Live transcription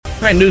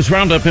All right, News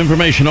Roundup,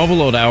 Information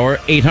Overload Hour,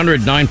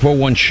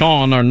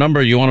 800-941-SEAN, our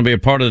number. You want to be a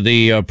part of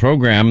the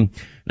program.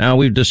 Now,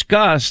 we've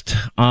discussed,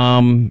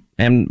 and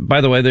by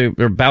the way, they're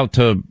about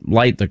to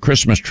light the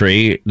Christmas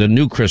tree, the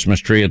new Christmas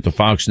tree at the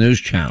Fox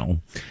News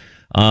Channel.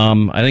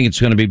 I think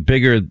it's going to be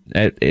bigger,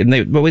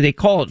 they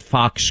call it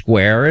Fox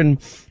Square, and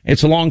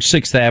it's along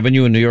 6th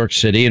Avenue in New York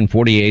City and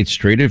 48th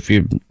Street. If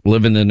you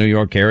live in the New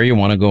York area, you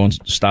want to go and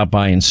stop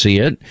by and see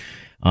it.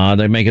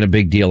 They're making a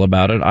big deal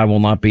about it. I will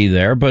not be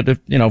there, but if,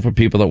 for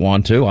people that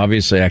want to,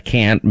 obviously I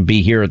can't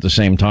be here at the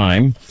same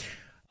time.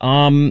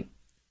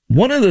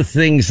 One of the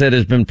things that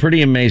has been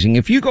pretty amazing,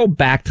 if you go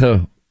back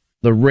to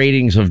the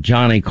ratings of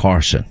Johnny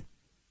Carson,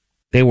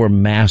 they were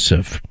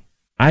massive.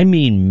 I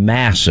mean,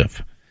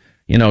 massive.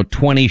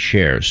 20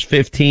 shares,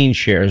 15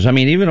 shares. I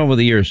mean, even over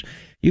the years,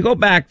 you go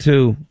back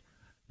to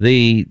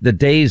the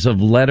days of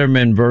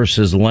Letterman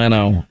versus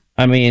Leno.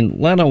 I mean,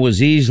 Leno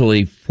was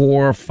easily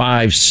 4,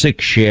 5,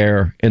 6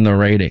 share in the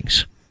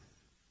ratings.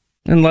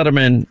 And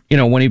Letterman,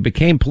 when he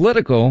became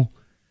political,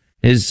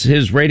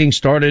 his ratings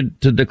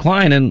started to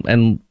decline.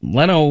 And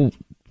Leno,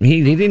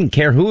 he didn't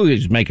care who he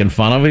was making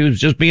fun of. He was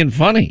just being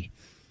funny.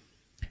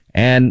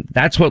 And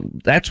that's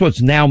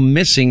what's now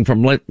missing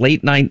from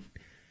late night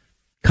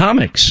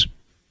comics.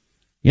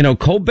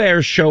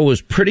 Colbert's show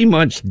was pretty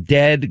much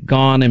dead,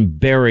 gone, and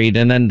buried.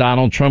 And then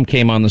Donald Trump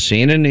came on the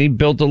scene and he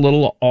built a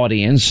little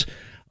audience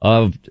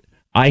of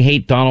I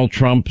hate Donald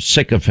Trump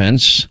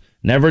sycophants,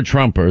 never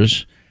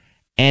Trumpers,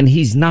 and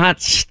he's not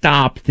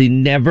stopped the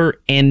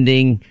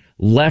never-ending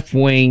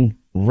left-wing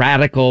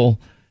radical,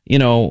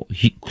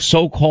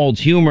 so-called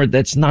humor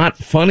that's not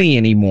funny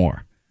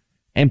anymore.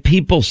 And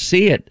people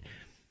see it.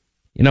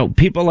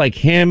 People like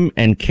him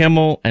and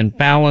Kimmel and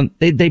Fallon,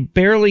 they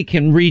barely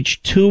can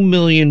reach 2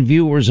 million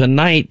viewers a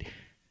night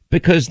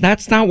because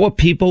that's not what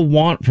people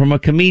want from a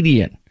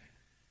comedian.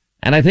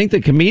 And I think the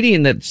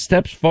comedian that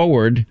steps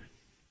forward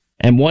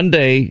and one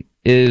day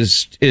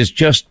is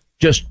just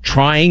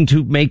trying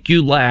to make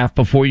you laugh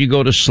before you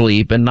go to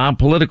sleep and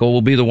non-political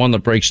will be the one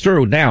that breaks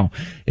through. Now,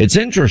 it's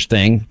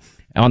interesting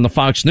on the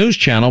Fox News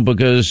Channel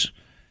because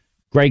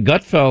Greg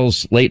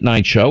Gutfeld's late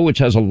night show, which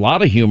has a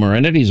lot of humor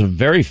in it. He's a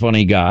very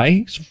funny guy.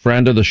 He's a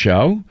friend of the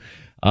show.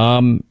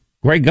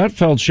 Greg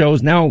Gutfeld's show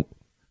is now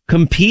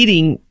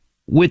competing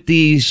with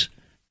these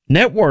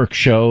network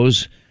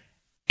shows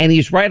and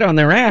he's right on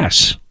their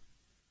ass.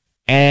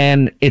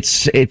 And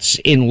it's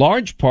in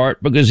large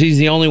part because he's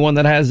the only one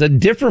that has a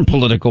different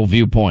political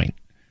viewpoint.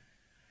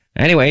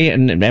 Anyway,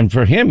 and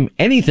for him,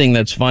 anything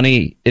that's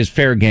funny is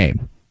fair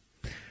game.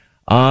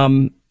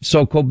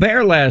 So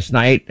Colbert last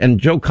night, and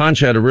Joe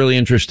Concha had a really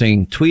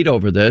interesting tweet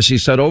over this. He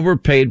said,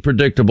 overpaid,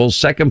 predictable,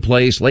 second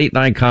place, late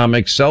night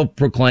comic,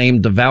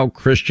 self-proclaimed devout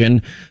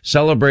Christian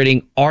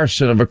celebrating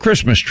arson of a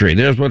Christmas tree.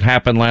 There's what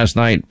happened last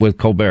night with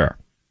Colbert.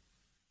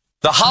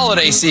 The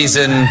holiday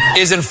season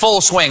is in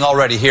full swing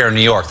already here in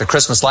New York. The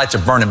Christmas lights are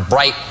burning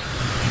bright,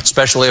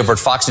 especially over at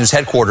Fox News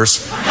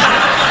headquarters.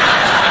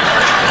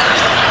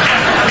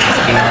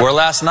 Where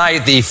last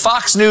night, the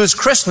Fox News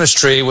Christmas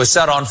tree was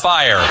set on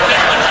fire.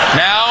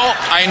 Now,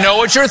 I know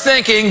what you're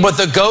thinking, but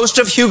the ghost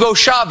of Hugo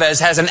Chavez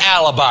has an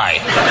alibi.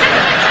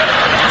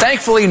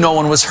 Thankfully, no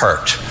one was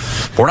hurt.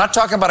 We're not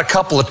talking about a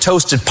couple of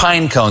toasted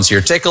pine cones here.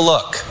 Take a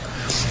look.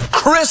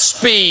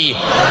 Crispy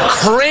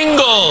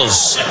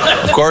Kringles.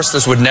 Of course,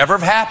 this would never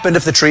have happened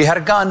if the tree had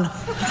a gun.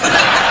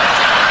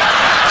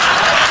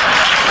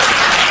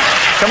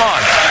 Come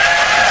on.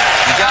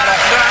 You gotta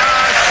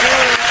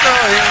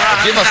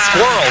give a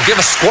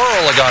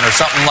squirrel a gun or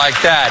something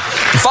like that.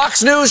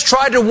 Fox News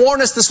tried to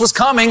warn us this was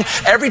coming.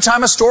 Every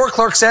time a store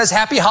clerk says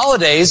happy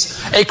holidays,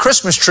 a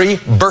Christmas tree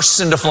bursts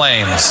into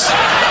flames.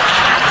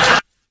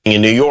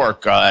 In New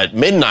York at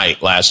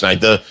midnight last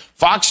night, the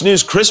Fox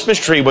News Christmas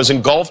tree was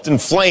engulfed in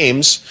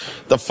flames.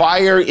 The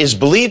fire is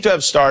believed to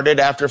have started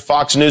after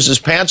Fox News's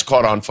pants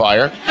caught on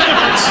fire.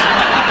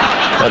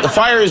 The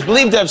fire is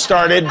believed to have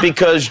started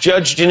because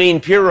Judge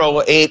Jeanine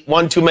Pirro ate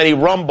one too many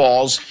rum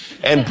balls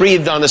and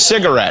breathed on a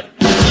cigarette.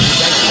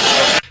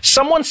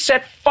 Someone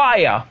set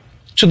fire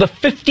to the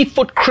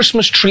 50-foot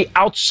Christmas tree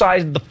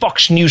outside the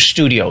Fox News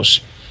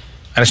studios.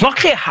 And it's not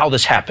clear how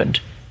this happened.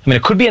 I mean,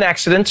 it could be an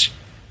accident,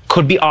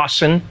 could be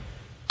arson,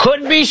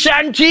 could be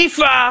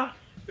Santifa.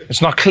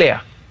 It's not clear.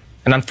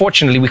 And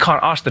unfortunately, we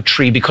can't ask the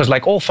tree because,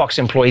 like all Fox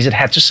employees, it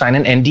had to sign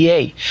an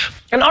NDA.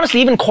 And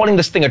honestly, even calling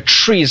this thing a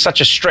tree is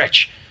such a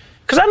stretch.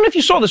 Because I don't know if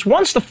you saw this,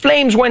 once the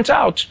flames went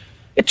out,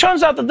 it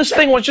turns out that this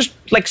thing was just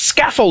like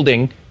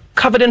scaffolding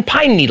covered in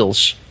pine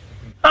needles.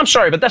 I'm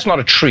sorry, but that's not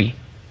a tree.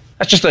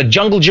 That's just a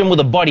jungle gym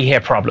with a body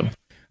hair problem.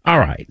 All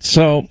right.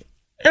 So,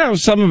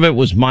 some of it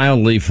was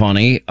mildly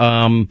funny.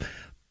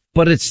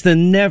 But it's the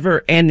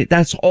never end.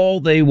 That's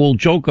all they will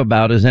joke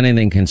about is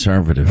anything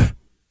conservative.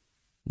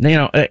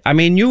 I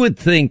mean, you would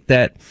think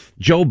that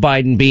Joe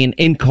Biden being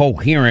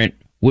incoherent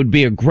would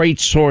be a great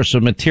source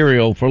of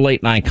material for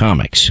late night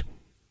comics.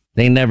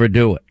 They never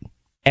do it.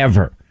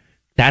 Ever.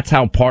 That's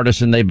how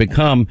partisan they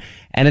become.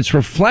 And it's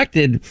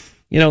reflected,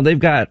 they've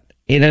got,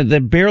 they're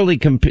barely,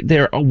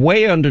 they're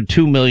way under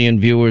 2 million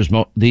viewers,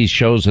 these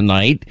shows a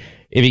night.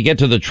 if you get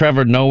to the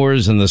Trevor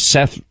Noahs and the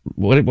Seth,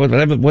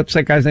 what's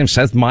that guy's name?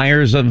 Seth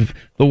Meyers of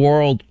the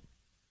world.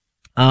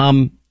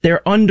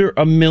 They're under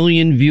 1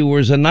 million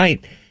viewers a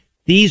night.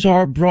 These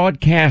are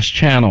broadcast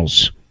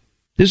channels.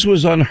 This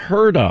was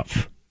unheard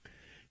of.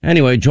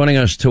 Anyway, joining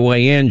us to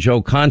weigh in,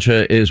 Joe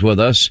Concha is with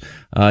us.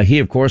 He,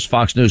 of course,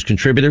 Fox News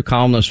contributor,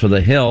 columnist for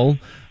The Hill.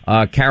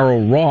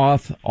 Carol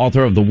Roth,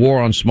 author of The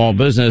War on Small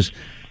Business.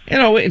 You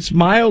know, it's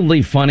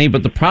mildly funny,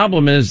 but the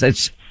problem is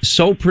it's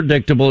so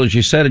predictable, as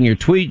you said in your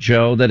tweet,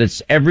 Joe, that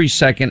it's every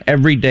second,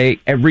 every day,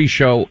 every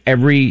show,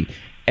 every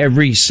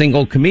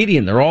single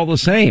comedian. They're all the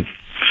same.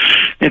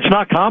 It's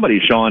not comedy,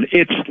 Sean.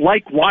 It's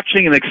like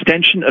watching an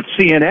extension of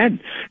CNN.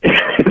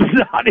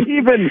 It's not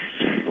even.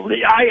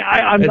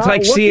 I'm it's not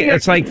like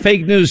it's like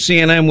fake news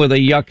CNN with a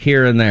yuck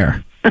here and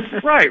there.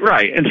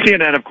 Right. And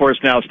CNN, of course,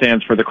 now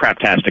stands for the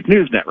Craptastic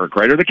News Network,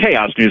 right? Or the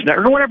Chaos News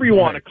Network, or whatever you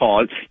want to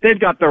call it. They've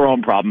got their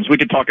own problems. We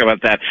could talk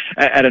about that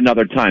at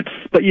another time.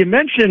 But you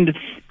mentioned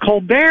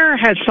Colbert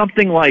has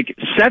something like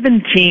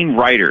 17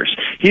 writers.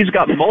 He's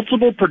got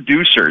multiple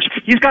producers.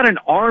 He's got an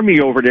army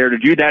over there to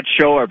do that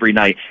show every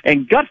night.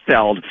 And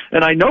Gutfeld,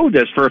 and I know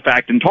this for a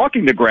fact in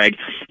talking to Greg,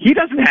 he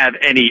doesn't have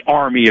any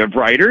army of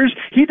writers.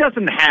 He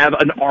doesn't have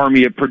an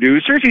army of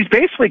producers. He's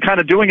basically kind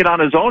of doing it on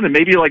his own and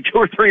maybe like 2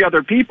 or 3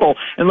 other people.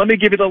 And let me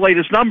give you the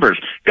latest numbers.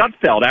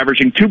 Gutfeld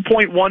averaging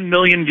 2.1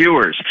 million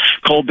viewers.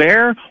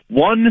 Colbert,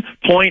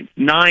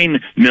 1.9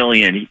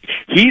 million.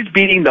 He's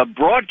beating the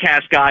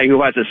broadcast guy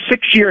who has a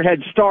 6-year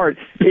head start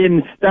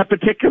in that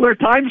particular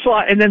time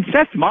slot. And then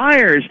Seth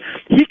Meyers,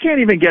 he can't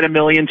even get 1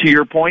 million, to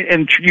your point.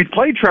 And you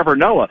played Trevor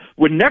Noah,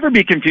 would never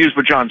be confused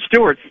with Jon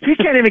Stewart. He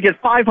can't even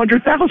get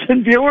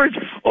 500,000 viewers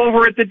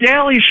over at The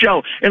Daily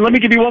Show. And let me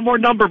give you one more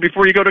number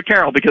before you go to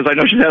Carol, because I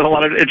know she's had a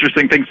lot of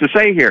interesting things to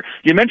say here.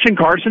 You mentioned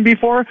Carson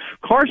before.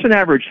 Carson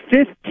averaged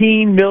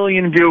 15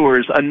 million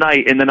viewers a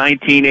night in the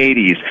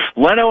 1980s.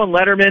 Leno and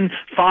Letterman,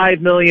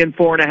 5 million,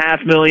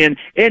 4.5 million.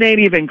 It ain't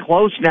even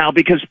close now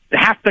because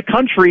half the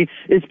country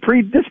is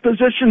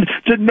predispositioned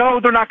to know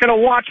they're not going to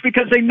watch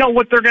because they know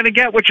what they're going to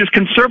get, which is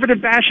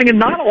conservative bashing and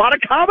not a lot of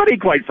comedy,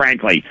 quite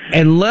frankly.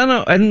 And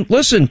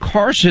listen,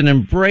 Carson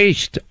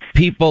embraced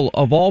people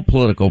of all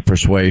political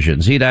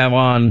persuasions. He'd have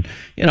on,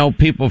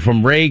 people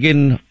from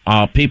Reagan,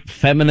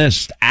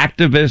 feminist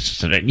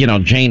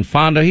activists, Jane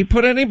Fonda. He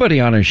put anybody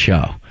on his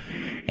show.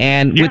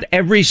 And with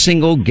every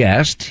single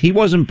guest, he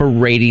wasn't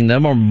berating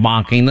them or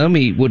mocking them.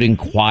 He would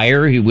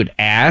inquire. He would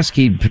ask.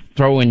 He'd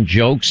throw in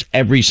jokes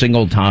every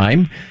single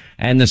time.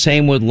 And the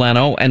same with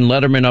Leno and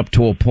Letterman up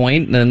to a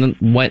point. And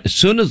then as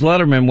soon as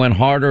Letterman went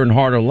harder and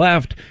harder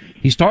left,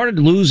 he started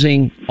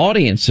losing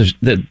audience.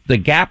 The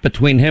gap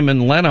between him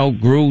and Leno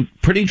grew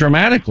pretty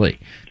dramatically.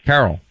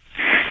 Carol.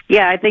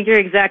 Yeah, I think you're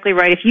exactly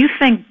right. If you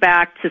think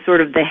back to sort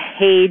of the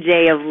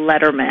heyday of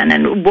Letterman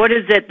and what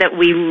is it that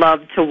we love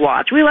to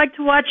watch? We like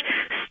to watch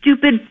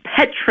stupid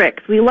pet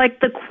tricks. We like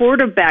the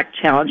quarterback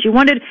challenge. You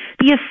wanted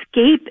the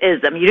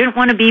escapism. You didn't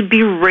want to be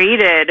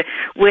berated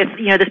with,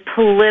 this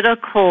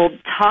political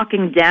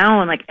talking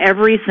down like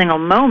every single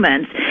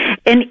moment.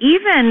 And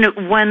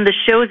even when the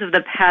shows of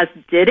the past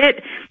did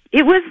it,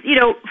 it was,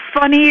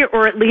 funny,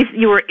 or at least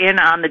you were in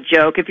on the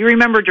joke. If you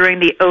remember during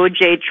the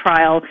O.J.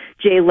 trial,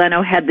 Jay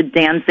Leno had the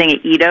dancing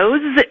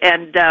Itos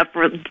and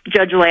for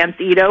Judge Lance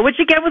Ito, which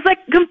again was like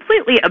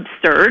completely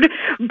absurd,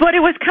 but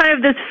it was kind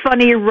of this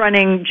funny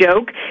running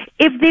joke.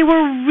 If they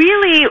were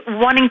really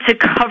wanting to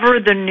cover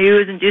the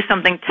news and do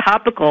something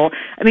topical,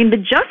 I mean, the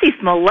Jussie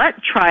Smollett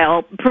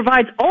trial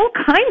provides all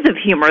kinds of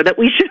humor that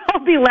we should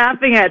all be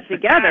laughing at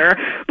together,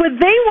 but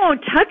they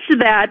won't touch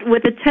that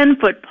with a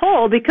 10-foot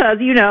pole because,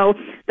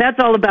 that's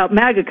all about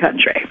MAGA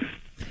country.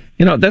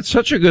 That's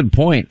such a good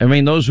point. I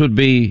mean, those would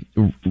be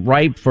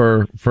ripe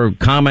for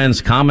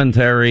comments,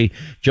 commentary.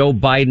 Joe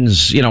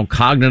Biden's,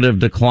 cognitive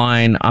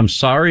decline. I'm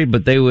sorry,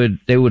 but they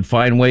would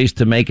find ways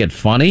to make it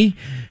funny.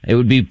 It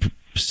would be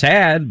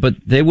sad, but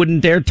they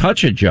wouldn't dare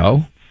touch it,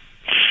 Joe.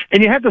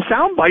 And you have the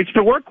sound bites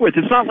to work with.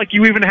 It's not like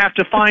you even have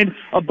to find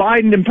a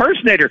Biden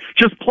impersonator.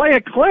 Just play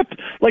a clip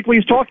like we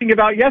was talking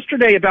about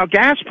yesterday about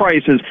gas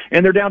prices,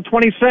 and they're down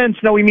 20 cents.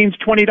 No, he means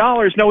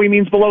 $20. No, he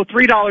means below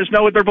 $3.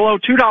 No, they're below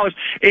 $2.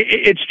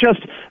 It's just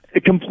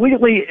it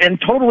completely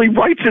and totally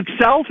writes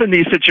itself in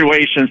these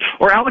situations.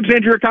 Or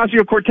Alexandria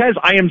Ocasio-Cortez,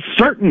 I am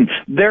certain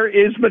there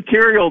is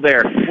material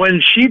there. When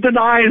she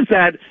denies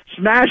that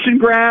smash and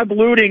grab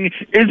looting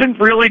isn't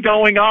really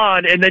going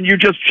on, and then you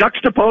just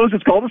juxtapose,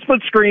 it's called a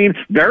split screen,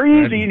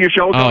 very easy, and you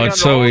show going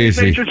it's on so all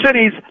easy. Major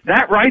cities,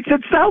 that writes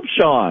itself,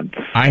 Sean.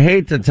 I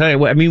hate to tell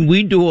you, I mean,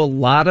 we do a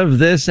lot of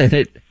this, and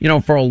it,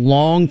 for a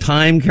long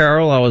time,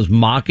 Carol, I was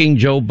mocking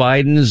Joe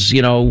Biden's,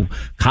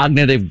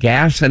 cognitive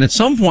gaffes, and at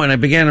some point I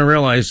began to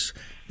realize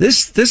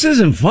this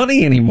isn't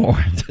funny anymore.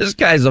 This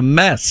guy's a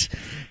mess.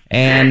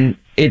 And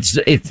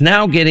it's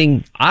now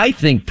getting, I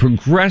think,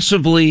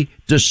 progressively,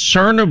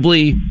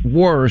 discernibly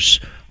worse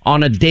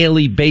on a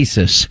daily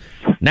basis.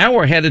 Now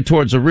we're headed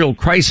towards a real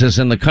crisis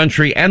in the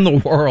country and the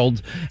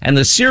world, and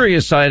the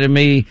serious side of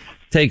me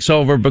takes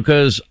over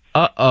because,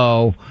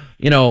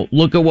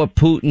 look at what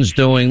Putin's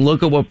doing.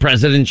 Look at what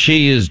President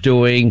Xi is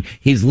doing.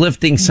 He's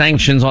lifting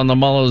sanctions on the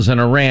mullahs in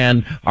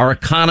Iran. Our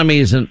economy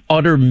is an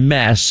utter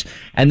mess.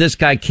 And this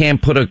guy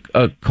can't put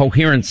a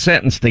coherent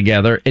sentence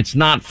together. It's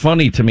not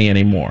funny to me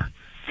anymore.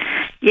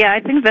 Yeah,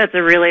 I think that's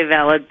a really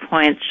valid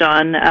point,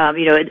 Sean.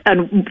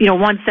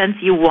 One sense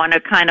you want to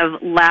kind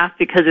of laugh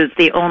because it's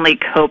the only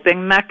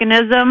coping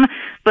mechanism,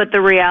 but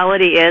the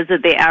reality is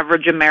that the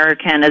average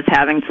American is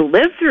having to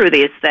live through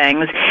these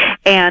things.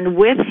 And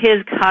with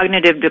his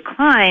cognitive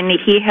decline,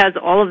 he has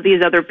all of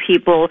these other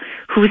people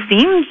who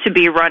seem to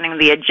be running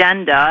the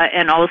agenda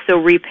and also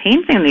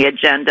repainting the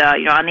agenda.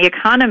 On the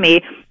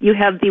economy, you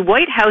have the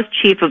White House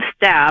Chief of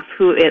Staff,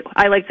 who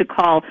I like to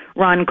call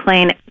Ron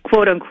Klain,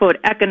 quote-unquote,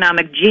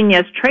 economic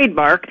genius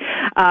trademark,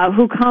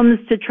 who comes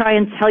to try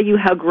and tell you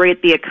how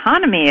great the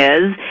economy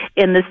is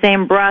in the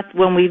same breath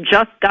when we've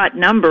just got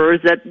numbers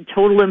that the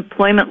total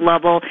employment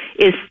level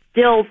is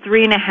still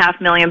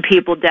 3.5 million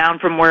people down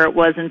from where it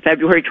was in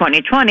February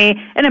 2020,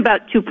 and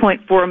about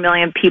 2.4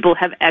 million people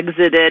have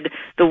exited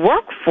the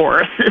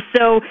workforce.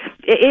 So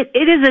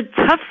it is a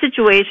tough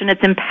situation.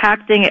 It's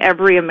impacting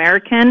every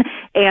American,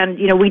 and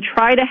we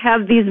try to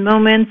have these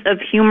moments of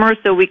humor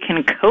so we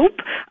can cope,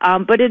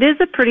 but it is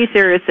a pretty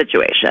serious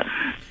situation.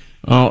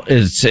 Well,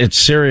 it's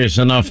serious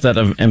enough that,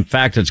 in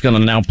fact, it's going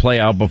to now play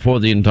out before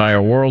the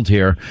entire world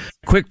here.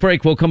 Quick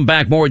break. We'll come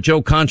back. More with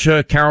Joe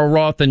Concha, Carol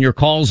Roth, and your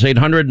calls,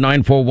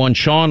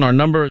 800-941-SEAN, our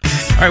number.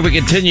 All right, we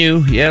continue.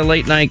 Yeah,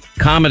 late night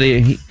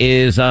comedy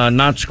is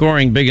not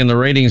scoring big in the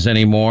ratings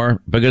anymore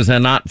because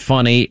they're not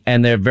funny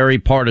and they're very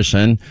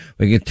partisan.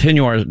 We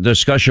continue our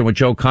discussion with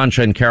Joe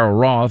Concha and Carol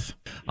Roth.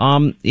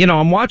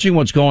 I'm watching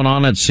what's going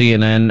on at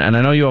CNN, and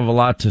I know you have a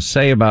lot to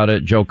say about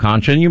it, Joe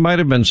Concha, and you might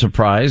have been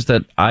surprised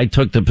that I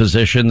took the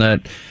position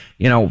that,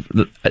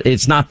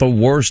 it's not the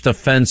worst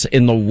offense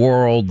in the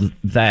world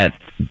that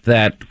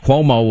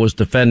Cuomo was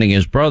defending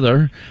his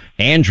brother,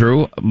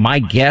 Andrew. My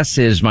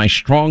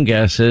strong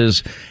guess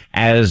is,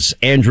 as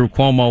Andrew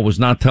Cuomo was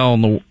not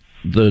telling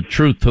the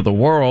truth to the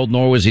world,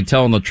 nor was he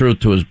telling the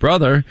truth to his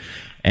brother.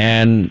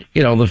 And,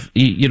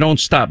 you don't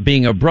stop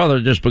being a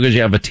brother just because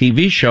you have a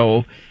TV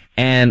show.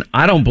 And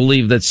I don't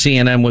believe that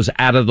CNN was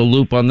out of the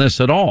loop on this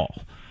at all.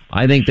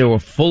 I think they were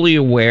fully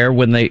aware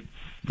when they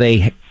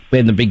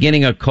in the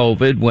beginning of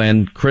COVID,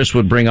 when Chris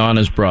would bring on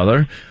his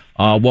brother,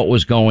 what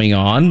was going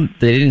on.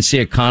 They didn't see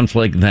a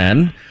conflict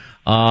then.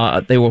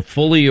 They were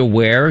fully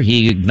aware.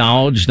 He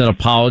acknowledged and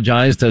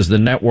apologized, as the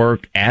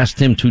network asked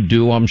him to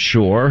do, I'm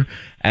sure,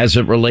 as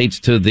it relates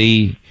to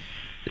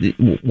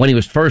when he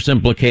was first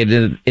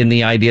implicated in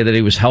the idea that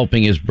he was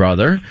helping his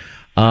brother.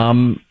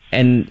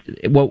 And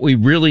what we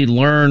really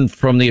learned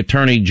from the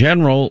Attorney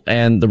General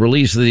and the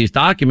release of these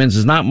documents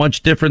is not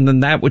much different than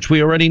that which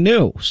we already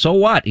knew. So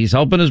what? He's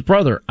helping his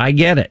brother. I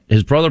get it.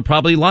 His brother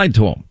probably lied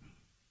to him.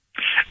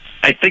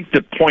 I think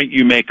the point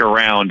you make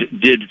around,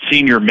 did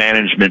senior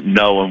management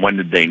know and when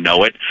did they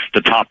know it,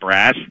 the top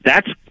brass,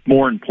 that's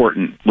more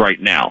important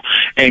right now.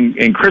 And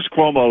Chris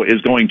Cuomo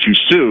is going to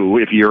sue,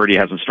 if he already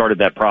hasn't started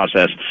that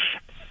process,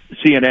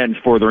 CNN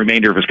for the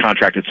remainder of his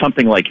contract. It's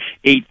something like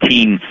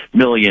 $18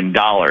 million.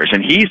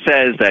 And he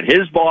says that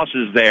his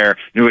bosses there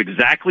knew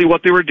exactly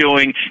what they were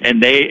doing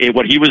and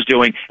what he was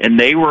doing, and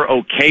they were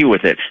okay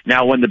with it.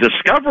 Now, when the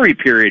discovery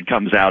period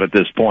comes out at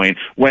this point,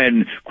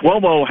 when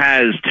Cuomo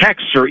has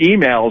texts or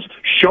emails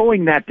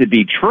showing that to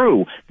be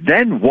true,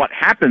 then what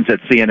happens at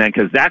CNN?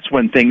 Because that's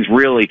when things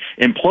really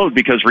implode.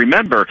 Because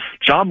remember,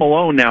 John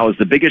Malone now is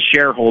the biggest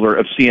shareholder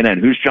of CNN.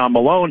 Who's John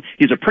Malone?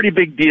 He's a pretty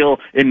big deal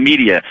in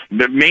media,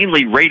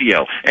 mainly radio,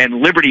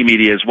 and Liberty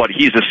Media is what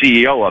he's the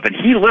CEO of. And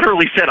he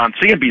literally said on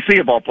CNBC,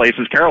 of all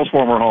places, Carol's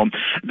former home,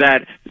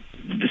 that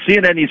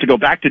CNN needs to go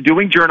back to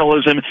doing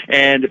journalism,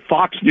 and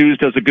Fox News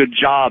does a good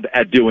job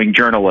at doing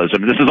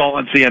journalism. This is all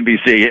on CNBC.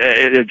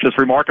 It's just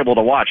remarkable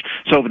to watch.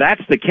 So if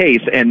that's the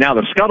case, and now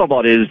the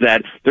scuttlebutt is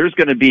that there's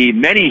going to be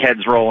many heads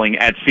rolling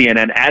at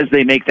CNN as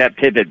they make that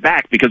pivot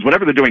back, because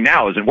whatever they're doing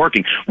now isn't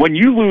working. When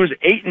you lose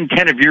 8 in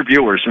 10 of your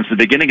viewers since the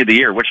beginning of the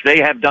year, which they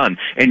have done,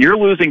 and you're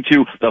losing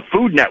to the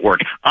Food Network,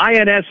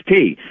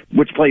 INSP,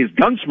 which plays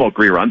Gunsmoke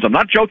reruns, I'm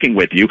not joking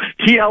with you,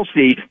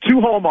 TLC,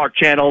 2 Hallmark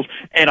channels,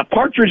 and a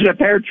partridge in a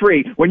pear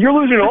tree. When you're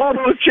losing all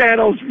those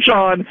channels,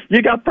 Sean,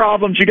 you got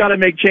problems. You got to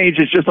make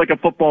changes, just like a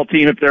football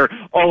team. If they're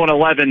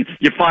 0-11,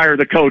 you fire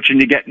the coach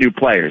and you get new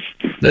players.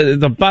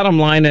 The bottom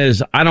line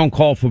is, I don't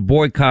call for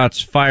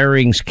boycotts,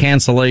 firings,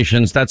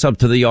 cancellations. That's up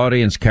to the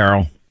audience,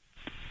 Carol.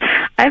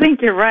 I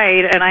think you're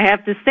right, and I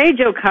have to say,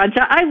 Joe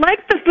Concha, I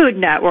like the Food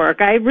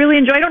Network. I really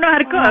enjoy. I don't know how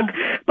to cook,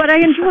 but I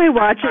enjoy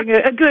watching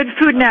a good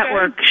Food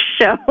Network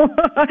show.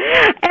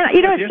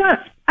 And Sean,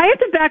 I have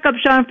to back up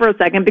Sean for a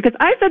second, because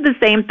I said the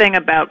same thing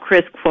about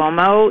Chris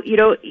Cuomo.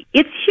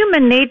 It's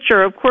human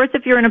nature. Of course,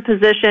 if you're in a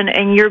position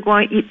and you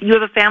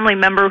have a family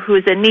member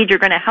who's in need, you're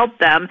going to help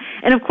them.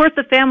 And of course,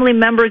 the family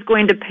member is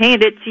going to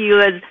paint it to you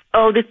as,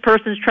 oh, this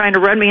person's trying to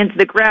run me into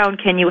the ground.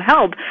 Can you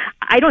help?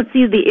 I don't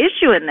see the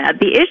issue in that.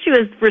 The issue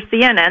is for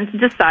CNN to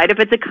decide if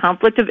it's a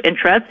conflict of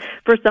interest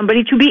for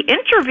somebody to be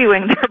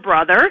interviewing their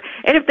brother.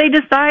 And if they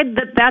decide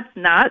that that's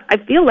not, I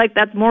feel like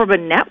that's more of a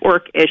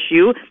network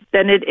issue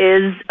than it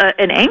is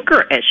an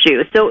anchor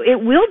issue. So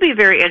it will be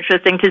very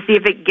interesting to see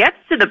if it gets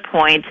to the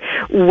point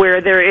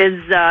where there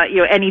is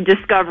any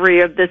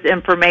discovery of this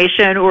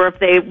information, or if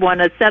they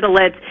want to settle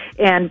it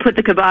and put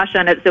the kibosh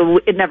on it so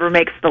it never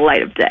makes the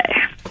light of day.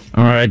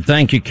 All right.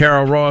 Thank you,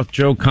 Carol Roth,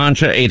 Joe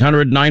Concha,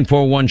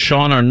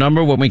 800-941-SEAN, our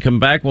number. When we come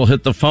back, we'll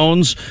hit the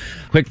phones.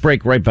 Quick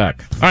break, right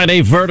back. All right.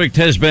 A verdict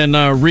has been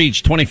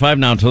reached, 25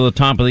 now to the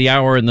top of the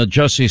hour in the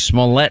Jussie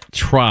Smollett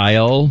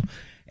trial.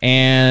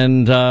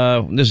 And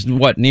this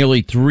is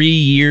nearly 3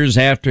 years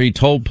after he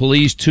told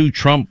police two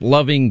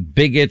Trump-loving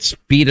bigots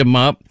beat him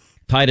up,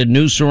 tied a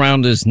noose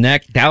around his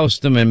neck,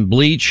 doused him in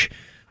bleach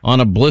on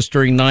a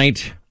blistering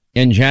night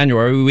in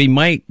January. We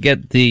might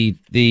get the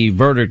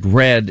verdict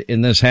read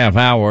in this half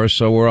hour,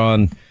 so we're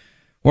on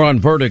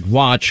verdict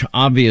watch,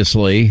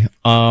 obviously.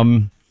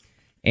 And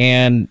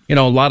a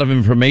lot of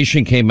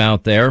information came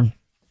out there.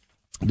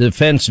 The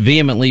defense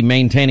vehemently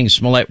maintaining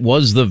Smollett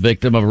was the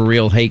victim of a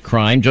real hate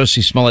crime.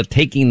 Jussie Smollett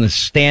taking the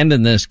stand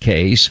in this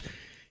case.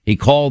 He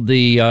called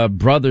the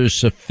brothers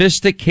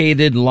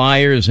sophisticated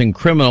liars and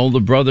criminal. The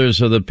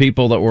brothers are the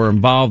people that were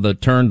involved that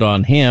turned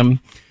on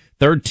him.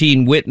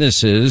 13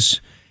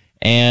 witnesses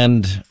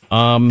and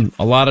a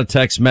lot of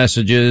text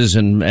messages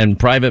and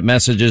private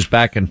messages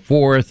back and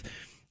forth.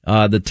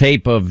 The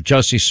tape of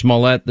Jussie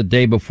Smollett the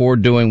day before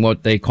doing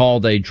what they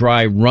called a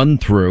dry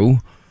run-through.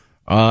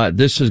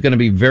 This is going to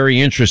be very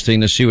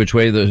interesting to see which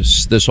way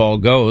this all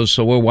goes.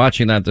 So we're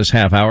watching that this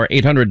half hour.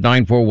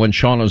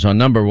 800-941-SEAN is our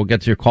number. We'll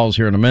get to your calls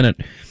here in a minute.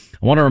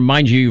 I want to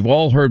remind you, you've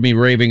all heard me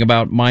raving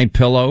about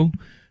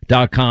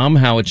MyPillow.com,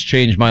 how it's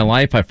changed my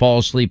life. I fall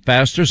asleep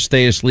faster,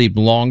 stay asleep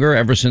longer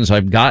ever since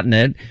I've gotten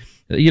it.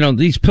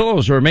 These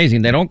pillows are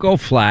amazing. They don't go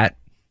flat.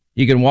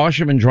 You can wash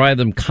them and dry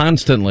them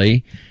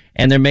constantly,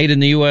 and they're made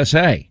in the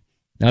USA.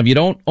 Now, if you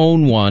don't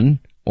own one,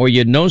 or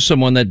you know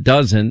someone that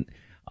doesn't,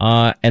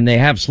 and they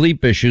have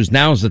sleep issues,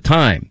 now's the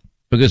time,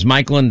 because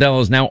Mike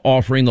Lindell is now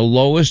offering the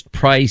lowest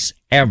price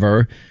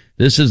ever.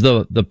 This is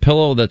the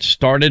pillow that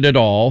started it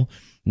all.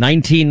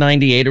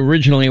 $19.98.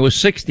 Originally it was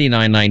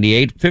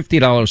 $69.98,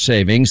 $50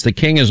 savings. The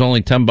King is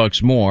only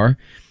 $10 more.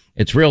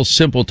 It's real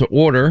simple to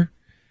order.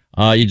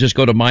 You just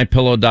go to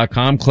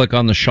mypillow.com, click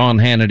on the Sean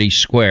Hannity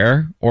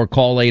square, or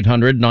call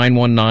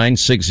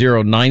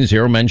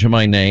 800-919-6090, mention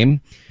my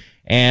name.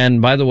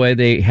 And by the way,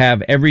 they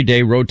have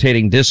everyday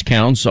rotating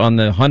discounts on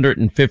the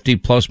 150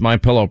 plus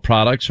MyPillow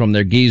products, from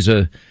their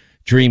Giza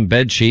Dream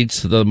bed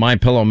sheets to the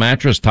MyPillow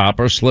mattress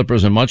topper,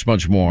 slippers, and much,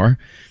 much more.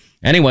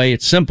 Anyway,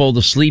 it's simple.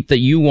 The sleep that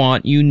you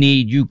want, you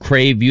need, you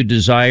crave, you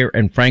desire,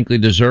 and frankly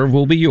deserve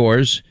will be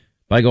yours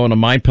by going to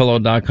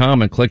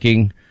mypillow.com and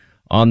clicking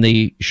on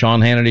the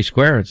Sean Hannity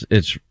square.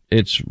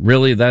 It's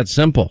really that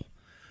simple.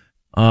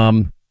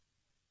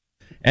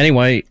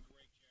 Anyway,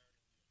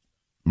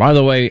 by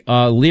the way,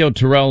 Leo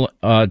Terrell,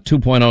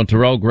 2.0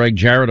 Terrell, Greg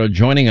Jarrett are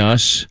joining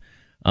us.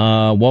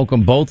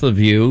 Welcome, both of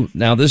you.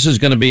 Now, this is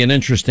going to be an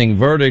interesting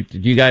verdict.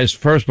 You guys,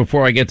 first,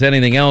 before I get to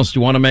anything else,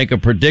 you want to make a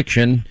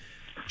prediction?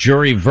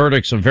 Jury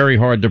verdicts are very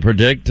hard to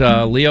predict.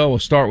 Leo, we'll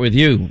start with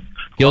you.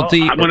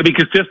 Guilty? I'm going to be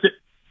consistent.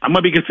 I'm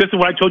going to be consistent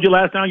with what I told you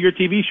last night on your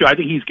TV show. I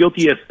think he's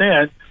guilty as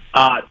sin.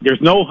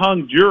 There's no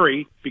hung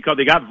jury because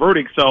they got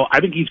verdicts, so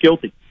I think he's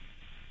guilty.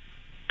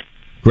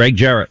 Greg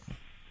Jarrett.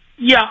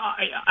 Yeah,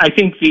 I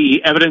think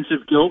the evidence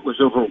of guilt was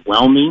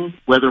overwhelming.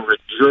 Whether a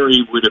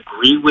jury would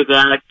agree with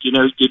that, you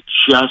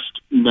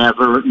just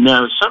never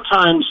know.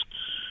 Sometimes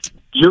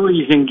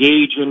juries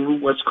engage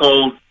in what's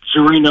called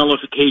jury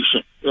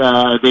nullification.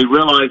 They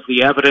realize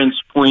the evidence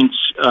points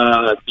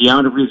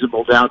beyond a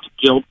reasonable doubt to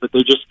guilt, but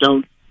they just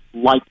don't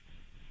like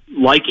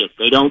it.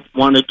 They don't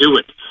want to do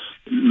it.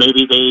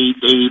 Maybe they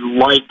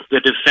like the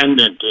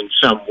defendant in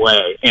some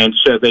way, and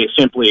so they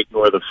simply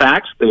ignore the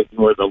facts, they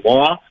ignore the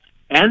law,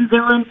 and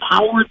they're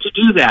empowered to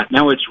do that.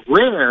 Now, it's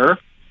rare,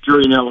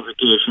 jury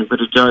nullification,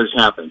 but it does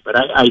happen. But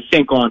I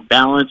think on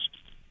balance,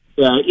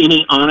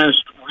 any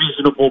honest,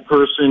 reasonable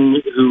person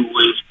who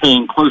is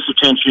paying close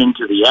attention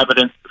to the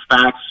evidence, the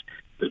facts,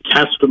 the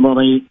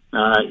testimony,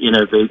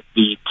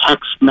 the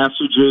text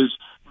messages,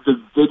 the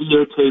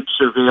videotape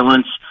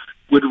surveillance,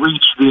 would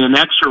reach the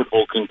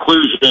inexorable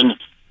conclusion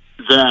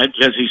that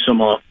Jussie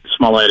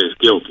Smollett is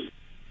guilty.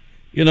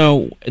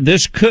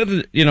 This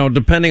could,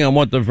 depending on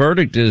what the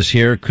verdict is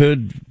here,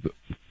 could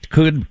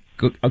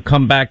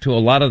come back to a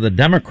lot of the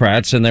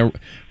Democrats and their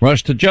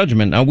rush to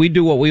judgment. Now, we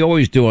do what we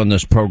always do on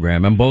this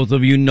program, and both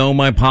of you know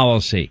my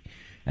policy,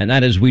 and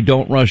that is we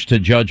don't rush to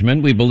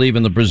judgment. We believe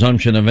in the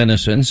presumption of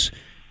innocence.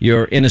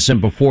 You're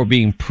innocent before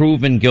being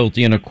proven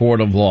guilty in a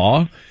court of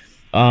law.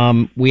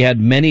 We had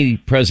many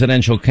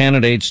presidential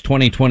candidates,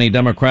 2020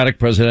 Democratic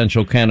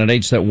presidential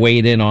candidates, that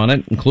weighed in on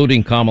it,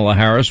 including Kamala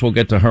Harris. We'll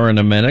get to her in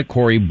a minute.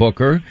 Cory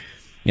Booker,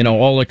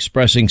 all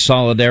expressing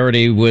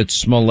solidarity with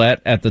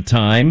Smollett at the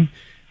time,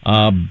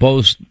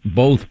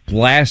 both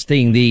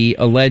blasting the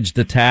alleged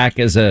attack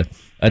as a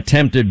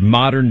attempted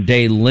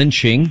modern-day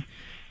lynching.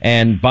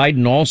 And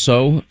Biden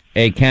also,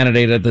 a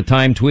candidate at the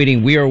time,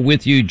 tweeting, "We are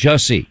with you,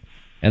 Jussie,"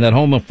 and that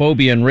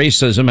homophobia and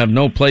racism have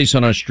no place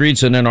on our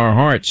streets and in our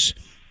hearts.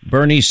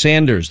 Bernie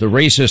Sanders, the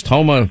racist,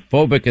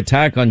 homophobic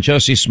attack on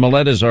Jussie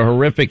Smollett is a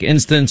horrific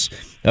instance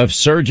of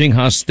surging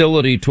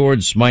hostility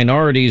towards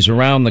minorities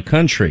around the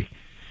country.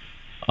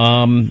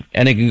 And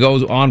it can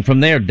go on from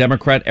there.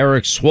 Democrat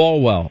Eric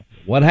Swalwell,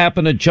 "What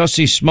happened to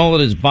Jussie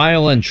Smollett is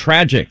vile and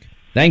tragic.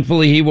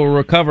 Thankfully, he will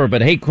recover,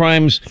 but hate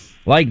crimes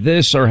like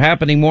this are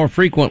happening more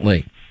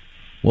frequently."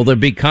 Will there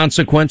be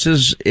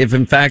consequences if,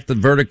 in fact, the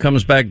verdict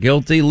comes back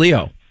guilty?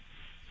 Leo?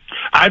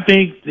 I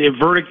think the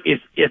verdict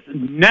is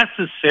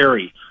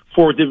necessary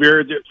for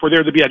there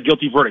to be a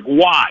guilty verdict.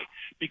 Why?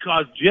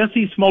 Because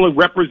Jussie Smollett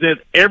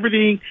represents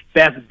everything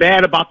that's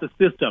bad about the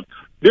system.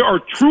 There are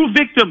true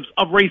victims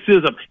of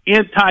racism,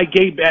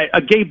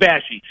 gay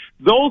bashing.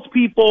 Those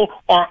people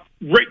are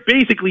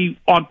basically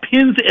on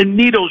pins and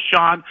needles,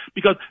 Sean,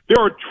 because there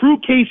are true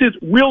cases,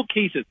 real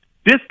cases.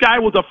 This guy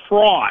was a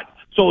fraud,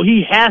 so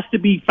he has to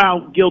be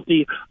found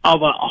guilty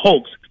of a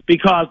hoax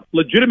because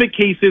legitimate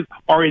cases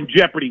are in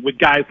jeopardy with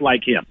guys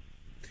like him.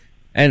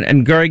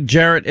 And Greg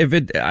Jarrett, if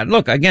it,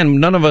 look, again,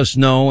 none of us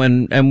know,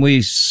 and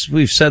we've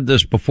said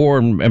this before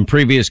in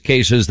previous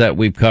cases that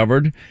we've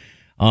covered,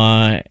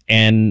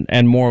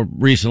 and more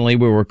recently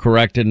we were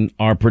correct in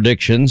our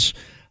predictions.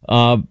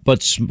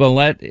 But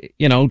Smollett,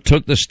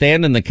 took the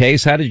stand in the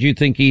case. How did you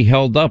think he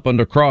held up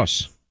under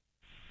cross?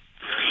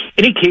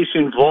 Any case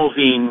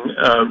involving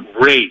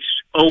race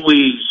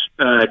always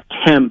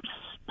tempts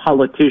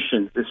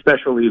politicians,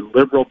 especially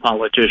liberal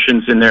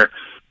politicians and their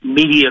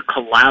media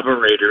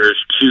collaborators,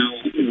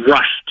 to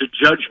rush to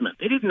judgment.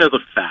 They didn't know the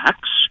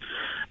facts.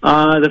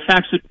 The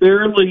facts had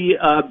barely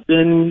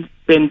been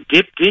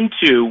dipped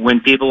into when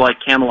people like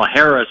Kamala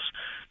Harris,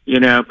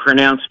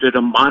 pronounced it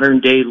a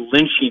modern-day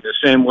lynching, the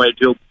same way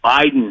Joe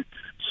Biden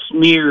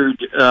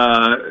smeared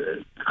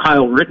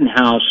Kyle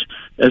Rittenhouse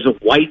as a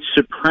white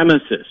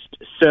supremacist.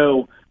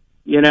 So,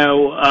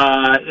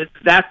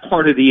 that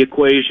part of the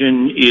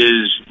equation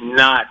is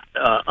not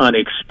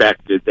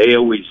unexpected. They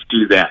always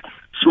do that.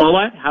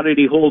 Smollett, how did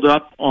he hold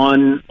up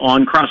on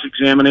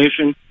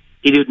cross-examination?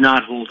 He did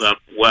not hold up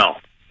well,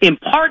 in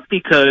part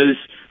because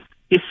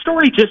his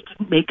story just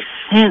didn't make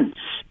sense.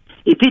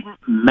 It didn't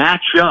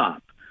match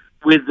up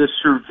with the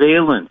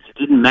surveillance. It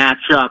didn't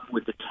match up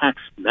with the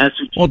text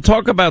message. Well,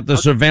 talk about the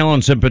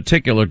surveillance in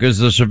particular, because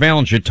the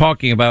surveillance you're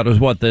talking about is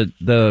what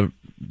the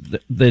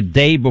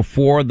day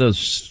before the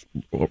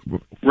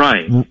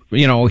right.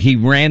 He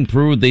ran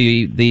through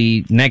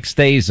the next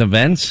day's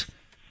events.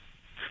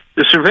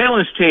 The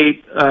surveillance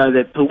tape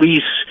that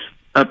police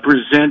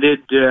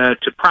presented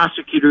to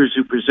prosecutors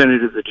who presented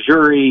to the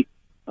jury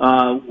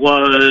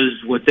was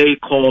what they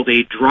called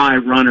a dry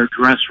run or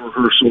dress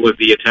rehearsal of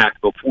the attack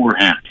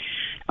beforehand.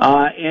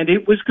 And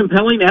it was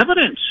compelling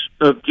evidence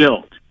of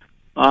guilt.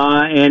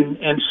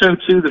 And so,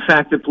 too, the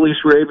fact that police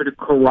were able to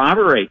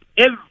corroborate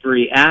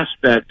every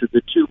aspect of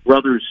the two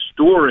brothers'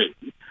 story,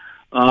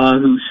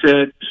 who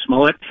said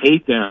Smollett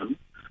paid them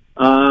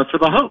for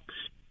the hoax.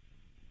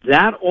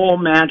 That all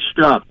matched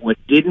up. What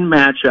didn't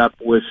match up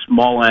was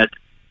Smollett's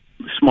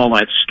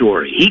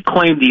story. He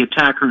claimed the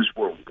attackers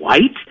were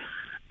white.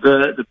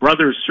 The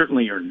brothers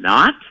certainly are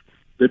not.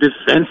 The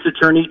defense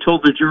attorney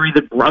told the jury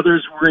the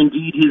brothers were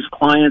indeed his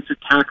client's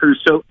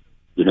attackers. So,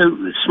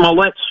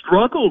 Smollett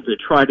struggled to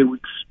try to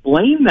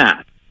explain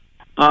that.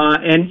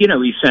 And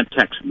he sent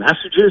text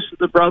messages to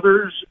the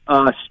brothers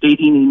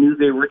stating he knew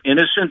they were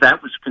innocent.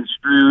 That was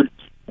construed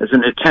as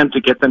an attempt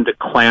to get them to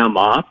clam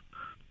up.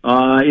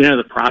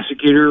 The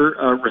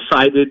prosecutor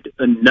recited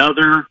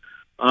another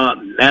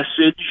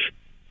message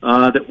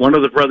that one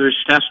of the brothers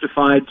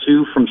testified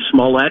to from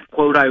Smollett,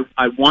 quote,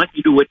 I want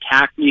you to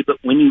attack me, but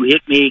when you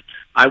hit me,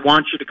 I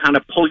want you to kind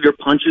of pull your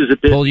punches a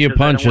bit. Pull your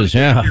punches,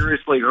 yeah.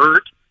 Seriously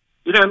hurt.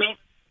 You know what I mean?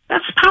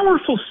 That's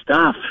powerful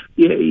stuff,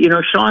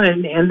 Sean,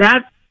 and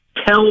that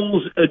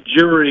tells a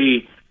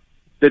jury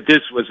that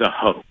this was a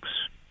hoax.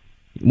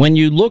 When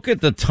you look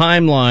at the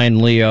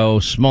timeline, Leo,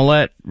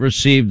 Smollett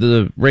received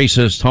the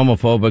racist,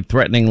 homophobic,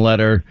 threatening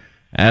letter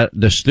at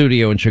the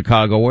studio in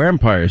Chicago where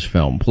Empire is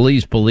filmed.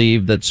 Police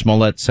believe that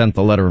Smollett sent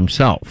the letter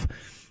himself.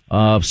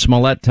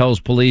 Smollett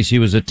tells police he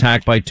was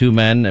attacked by two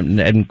men,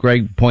 and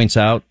Greg points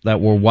out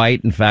that were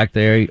white. In fact,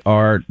 they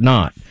are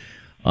not.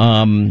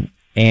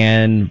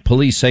 And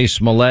police say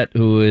Smollett,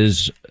 who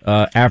is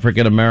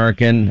African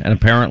American and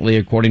apparently,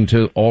 according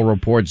to all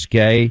reports,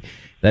 gay,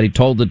 that he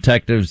told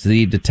detectives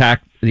the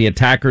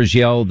attackers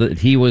yelled that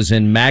he was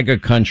in MAGA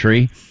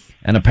country,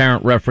 an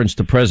apparent reference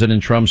to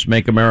President Trump's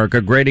Make America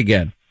Great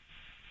Again.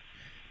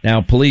 Now,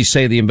 police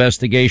say the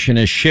investigation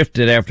has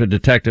shifted after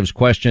detectives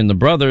questioned the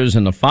brothers.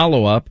 In the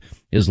follow-up,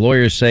 his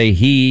lawyers say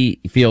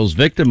he feels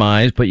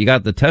victimized, but you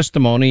got the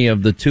testimony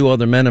of the two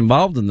other men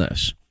involved in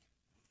this.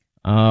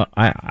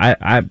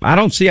 I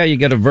don't see how you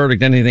get a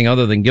verdict anything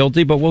other than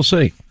guilty, but we'll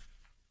see.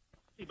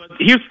 But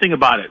here's the thing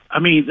about it. I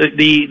mean,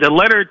 the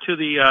letter to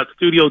the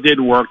studio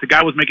didn't work. The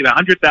guy was making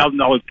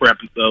 $100,000 per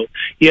episode.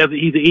 He's an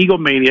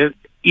egomaniac.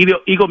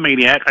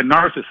 egomaniac, a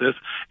narcissist,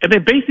 and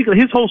then basically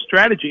his whole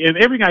strategy, and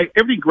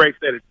everything Greg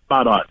said is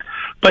spot on,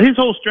 but his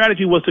whole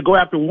strategy was to go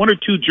after one or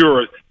two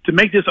jurors to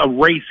make this a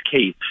race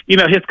case. You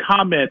know, his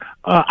comment,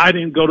 I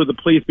didn't go to the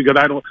police because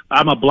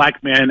I'm a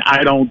black man,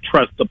 I don't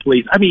trust the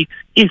police. I mean,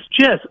 it's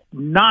just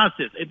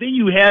nonsense. And then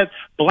you have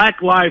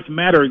Black Lives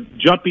Matter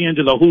jumping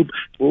into the hoop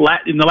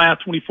in the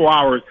last 24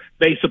 hours.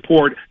 They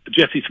support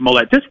Jussie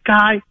Smollett. This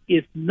guy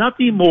is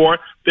nothing more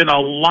than a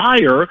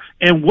liar,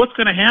 and what's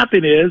going to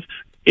happen is,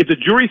 if the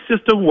jury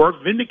system works,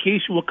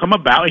 vindication will come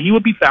about and he will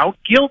be found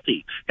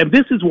guilty. And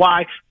this is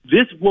why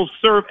this will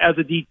serve as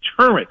a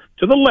deterrent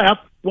to the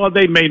left. Well,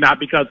 they may not,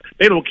 because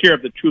they don't care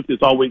if the truth is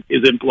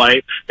in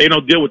play. They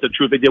don't deal with the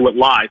truth. They deal with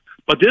lies.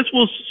 But this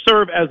will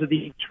serve as a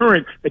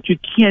deterrent that you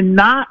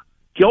cannot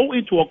go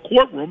into a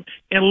courtroom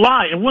and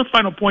lie. And one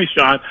final point,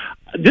 Sean,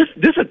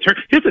 his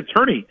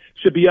attorney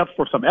should be up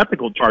for some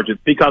ethical charges,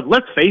 because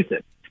let's face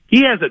it, they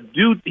had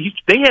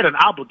an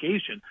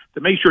obligation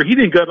to make sure he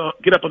didn't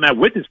get up on that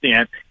witness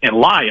stand and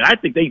lie. And I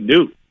think they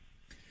knew.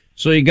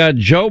 So you got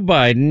Joe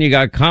Biden, you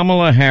got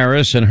Kamala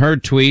Harris and her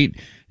tweet,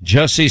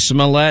 Jussie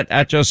Smollett,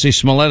 at Jussie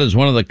Smollett is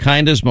one of the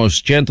kindest,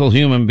 most gentle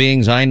human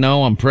beings I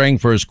know. I'm praying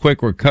for his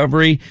quick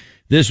recovery.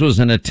 This was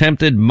an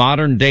attempted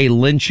modern day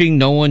lynching.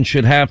 No one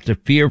should have to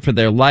fear for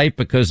their life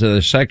because of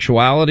their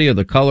sexuality or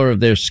the color of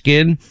their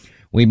skin.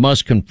 We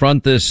must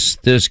confront this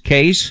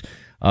case.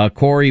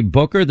 Cory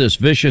Booker, this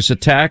vicious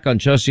attack on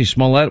Jussie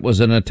Smollett was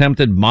an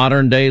attempted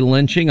modern day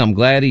lynching. I'm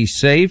glad he's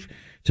safe.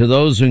 To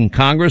those in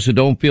Congress who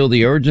don't feel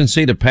the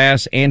urgency to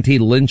pass an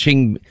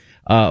anti-lynching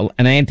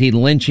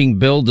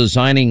bill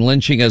designing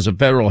lynching as a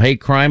federal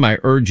hate crime, I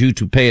urge you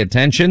to pay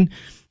attention.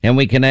 And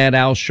we can add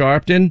Al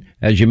Sharpton,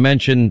 as you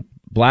mentioned,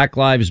 Black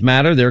Lives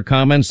Matter, their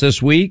comments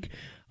this week,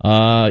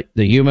 the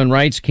Human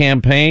Rights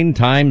Campaign,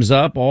 Time's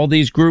Up, all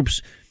these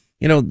groups.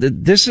 You know,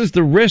 this is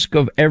the risk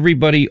of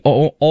everybody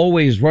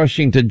always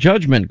rushing to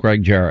judgment,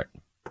 Greg Jarrett.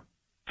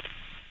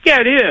 Yeah,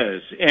 it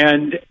is.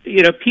 And,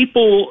 you know,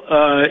 people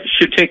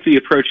should take the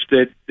approach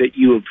that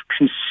you have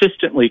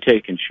consistently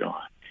taken, Sean.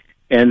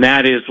 And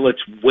that is,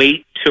 let's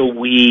wait till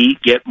we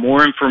get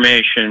more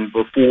information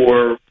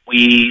before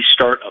we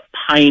start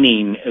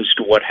opining as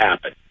to what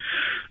happened.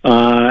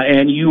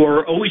 And you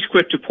are always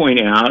quick to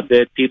point out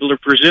that people are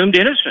presumed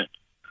innocent.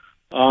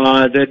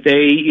 That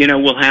they, you know,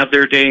 will have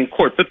their day in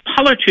court. But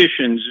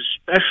politicians,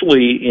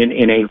 especially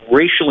in a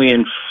racially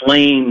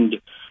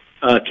inflamed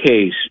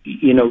case,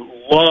 you know,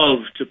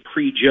 love to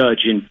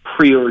prejudge and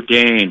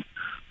preordain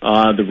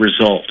the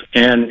result.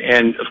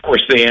 And of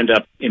course, they end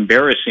up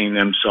embarrassing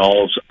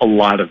themselves a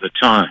lot of the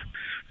time.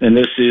 And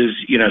this is,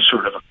 you know,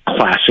 sort of a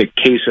classic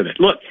case of it.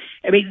 Look,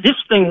 I mean, this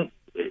thing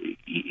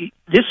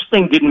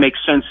didn't make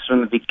sense from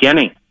the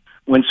beginning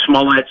when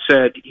Smollett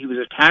said he was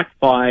attacked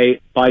by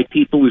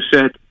people who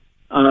said,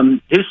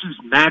 this is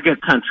MAGA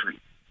country.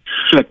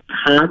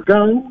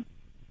 Chicago?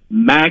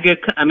 MAGA?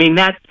 I mean,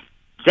 that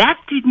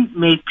didn't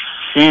make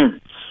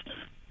sense.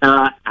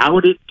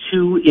 Out at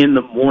 2 a.m.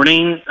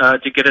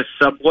 to get a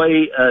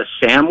Subway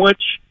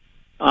sandwich,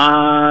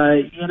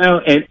 you know,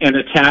 and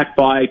attacked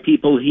by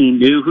people he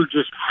knew who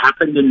just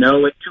happened to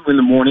know at 2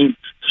 a.m. he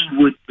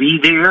would be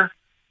there.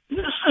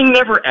 This thing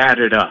never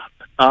added up.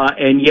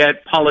 And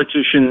yet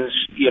politicians,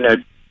 you know,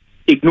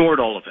 ignored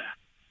all of that.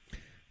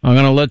 I'm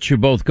going to let you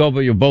both go, but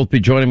you'll both be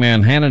joining me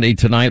on Hannity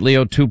tonight.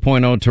 Leo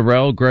 2.0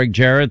 Terrell, Greg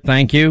Jarrett,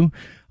 thank you.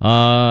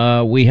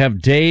 We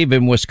have Dave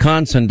in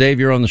Wisconsin. Dave,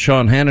 you're on the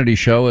Sean Hannity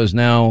show, as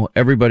now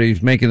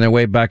everybody's making their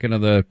way back into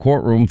the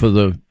courtroom for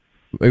the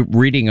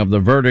reading of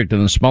the verdict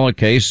in the Smollett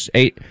case.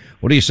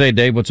 What do you say,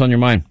 Dave? What's on your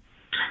mind?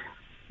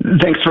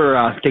 Thanks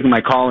for taking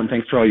my call, and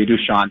thanks for all you do,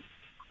 Sean.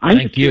 I'm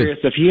just curious,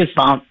 if he is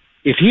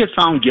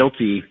found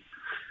guilty,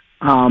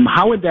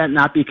 how would that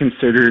not be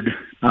considered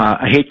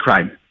a hate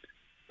crime?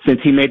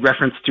 Since he made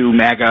reference to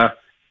MAGA,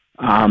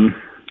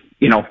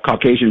 you know,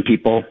 Caucasian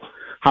people,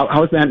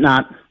 how is that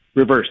not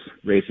reverse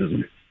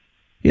racism?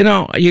 You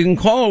know, you can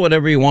call it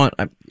whatever you want.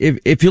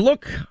 If you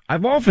look,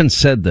 I've often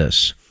said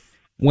this,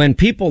 when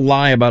people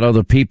lie about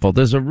other people,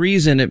 there's a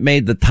reason it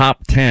made the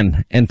top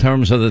 10 in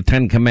terms of the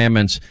 10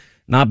 Commandments,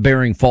 not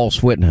bearing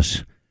false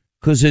witness,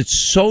 because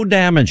it's so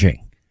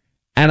damaging.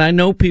 And I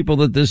know people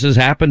that this has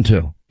happened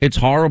to. It's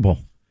horrible.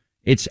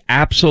 It's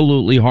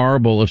absolutely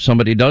horrible if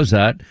somebody does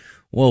that.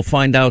 We'll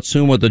find out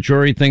soon what the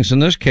jury thinks in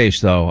this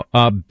case, though.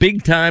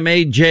 Big time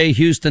AJ,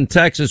 Houston,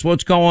 Texas.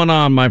 What's going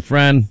on, my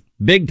friend?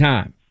 Big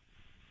time.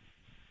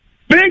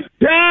 Big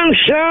time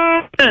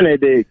Sean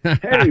Hannity.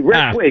 Hey,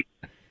 real quick.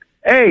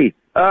 Hey,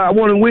 I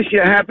want to wish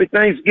you a happy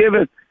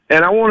Thanksgiving,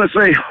 and I want to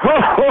say, ho,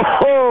 ho,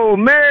 ho,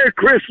 Merry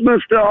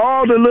Christmas to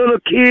all the little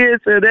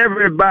kids and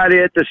everybody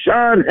at the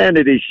Sean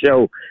Hannity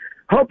Show.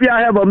 Hope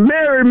y'all have a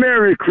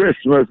Merry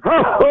Christmas.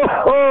 Ho, ho,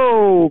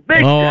 ho.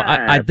 Big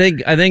time. I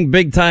think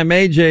Big Time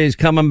AJ is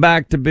coming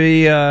back to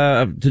be,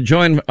 to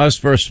join us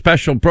for a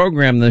special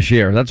program this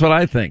year. That's what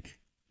I think.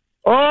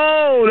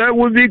 Oh, that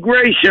would be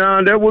great,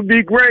 Sean. That would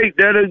be great.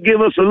 That'll give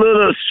us a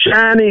little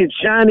shiny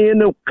in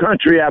the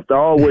country after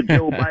all what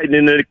Joe Biden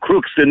and the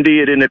crooks done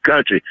did in the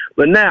country.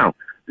 But now,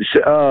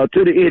 to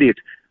the idiots.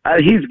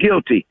 he's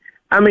guilty.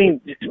 I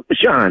mean,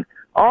 Sean,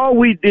 all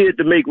we did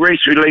to make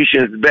race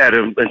relations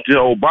better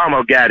until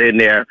Obama got in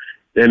there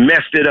and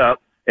messed it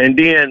up. And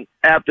then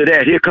after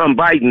that, here come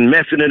Biden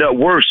messing it up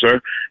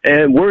worser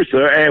and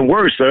worser and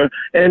worser.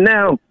 And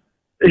now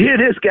here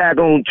this guy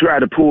going to try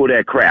to pull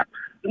that crap.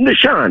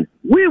 Sean,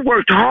 we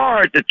worked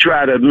hard to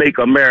try to make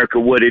America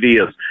what it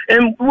is.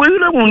 And we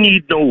don't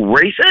need no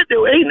race.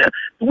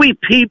 We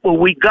people,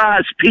 we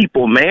God's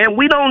people, man.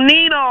 We don't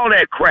need all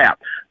that crap.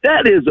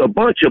 That is a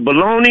bunch of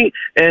baloney,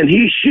 and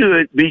he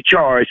should be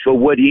charged for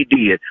what he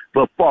did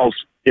for false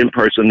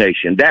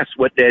impersonation. That's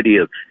what that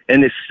is.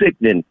 And it's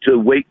sickening to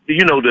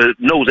to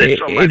know that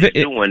somebody's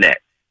doing that.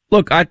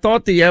 Look, I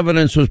thought the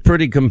evidence was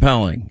pretty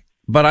compelling.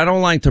 But I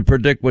don't like to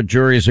predict what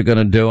juries are going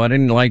to do. I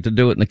didn't like to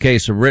do it in the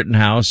case of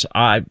Rittenhouse.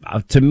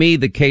 To me,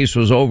 the case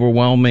was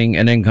overwhelming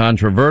and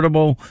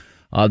incontrovertible.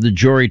 The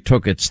jury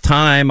took its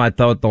time. I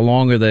thought the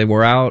longer they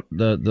were out,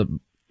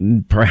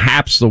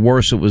 perhaps the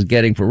worse it was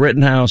getting for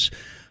Rittenhouse.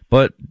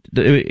 But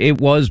it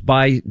was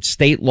by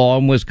state law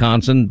in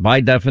Wisconsin,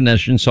 by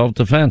definition,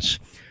 self-defense.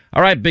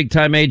 All right, big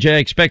time AJ. I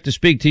expect to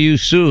speak to you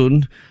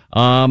soon.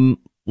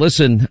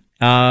 Listen.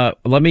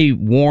 Let me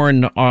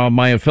warn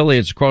my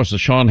affiliates across the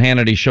Sean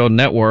Hannity Show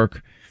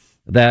network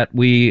that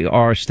we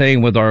are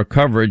staying with our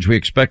coverage. We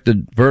expect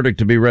the verdict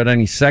to be read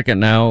any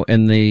second now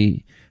in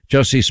the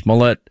Jussie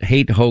Smollett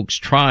hate hoax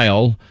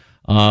trial.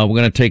 We're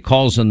going to take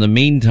calls in the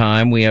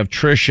meantime. We have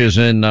Trish is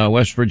in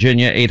West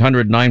Virginia.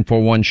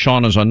 800-941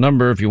 Sean is our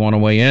number if you want to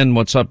weigh in.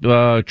 What's up,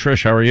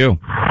 Trish? How are you?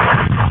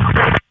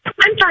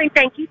 I'm fine,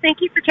 thank you. Thank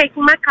you for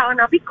taking my call,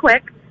 and I'll be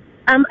quick.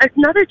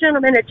 Another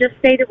gentleman had just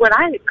stated what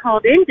I had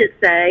called in to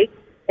say,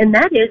 and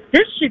that is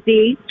this should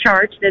be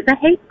charged as a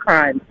hate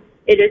crime.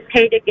 It is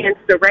hate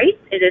against the race.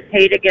 It is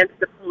hate against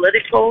the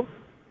political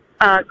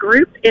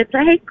group. It's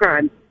a hate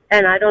crime,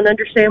 and I don't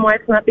understand why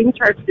it's not being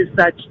charged as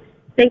such.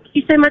 Thank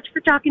you so much for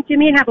talking to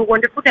me, and have a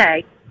wonderful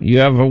day. You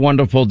have a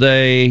wonderful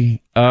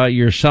day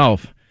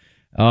yourself.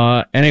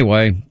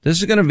 Anyway, this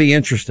is going to be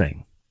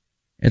interesting.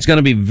 It's going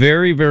to be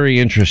very, very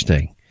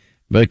interesting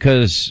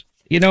because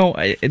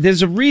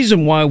there's a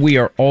reason why we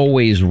are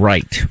always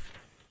right.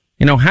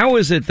 How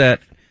is it that,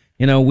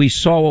 we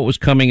saw what was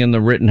coming in the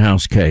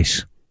Rittenhouse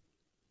case,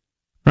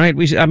 right?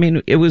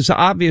 It was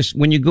obvious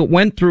when you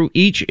went through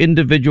each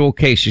individual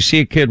case. You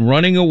see a kid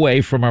running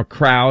away from a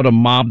crowd, a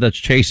mob that's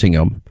chasing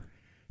him.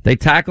 They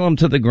tackle him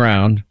to the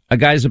ground. A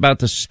guy's about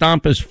to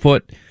stomp his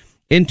foot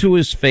into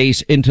his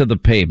face, into the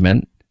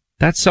pavement.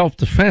 That's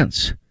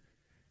self-defense.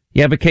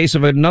 You have a case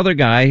of another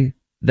guy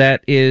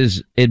that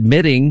is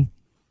admitting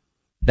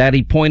that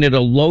he pointed a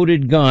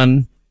loaded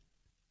gun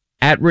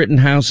at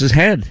Rittenhouse's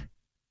head.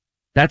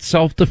 That's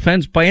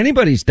self-defense by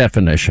anybody's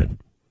definition.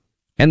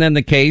 And then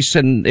the case,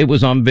 and it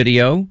was on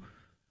video,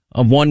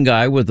 of one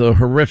guy with a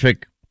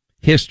horrific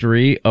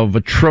history of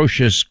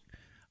atrocious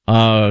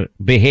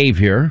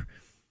behavior,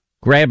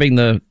 grabbing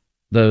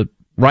the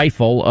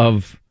rifle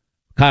of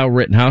Kyle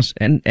Rittenhouse,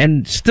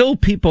 and still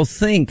people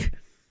think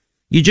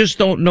you just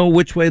don't know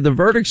which way the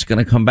verdict's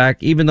going to come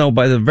back, even though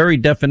by the very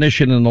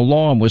definition in the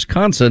law in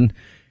Wisconsin,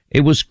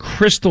 it was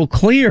crystal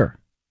clear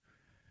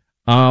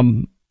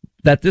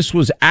that this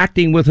was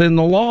acting within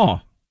the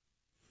law.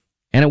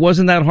 And it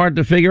wasn't that hard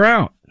to figure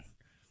out.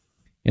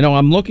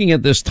 I'm looking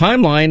at this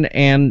timeline,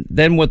 and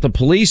then what the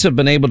police have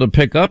been able to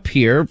pick up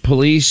here,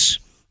 police,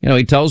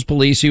 he tells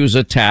police he was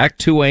attacked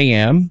 2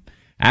 a.m.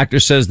 Actor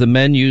says the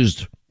men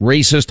used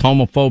racist,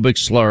 homophobic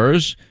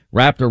slurs,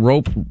 wrapped a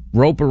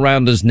rope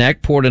around his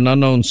neck, poured an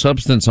unknown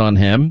substance on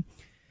him.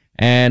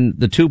 And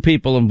the two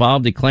people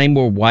involved, he claimed,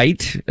 were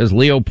white, as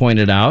Leo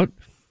pointed out.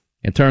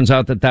 It turns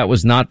out that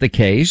was not the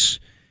case.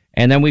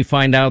 And then we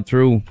find out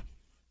through,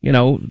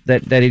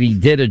 that he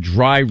did a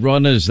dry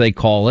run, as they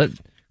call it,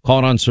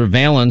 caught on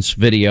surveillance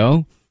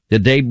video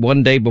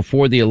one day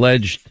before the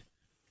alleged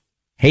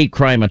hate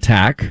crime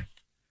attack.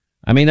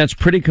 That's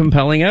pretty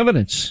compelling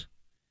evidence.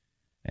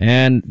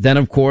 And then,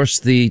 of course,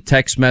 the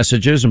text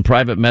messages and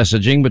private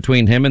messaging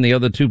between him and the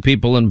other two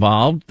people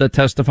involved that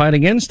testified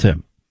against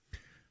him.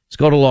 Let's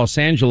go to Los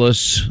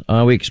Angeles.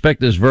 We expect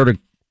this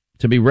verdict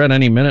to be read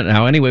any minute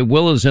now. Anyway,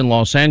 Will is in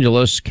Los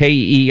Angeles,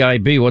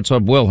 KEIB. What's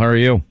up, Will? How are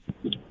you?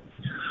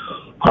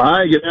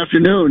 Hi, good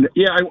afternoon.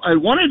 Yeah, I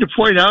wanted to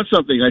point out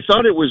something. I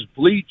thought it was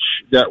bleach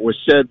that was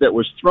said that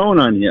was thrown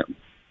on him.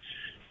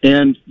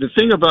 And the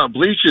thing about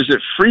bleach is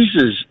it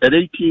freezes at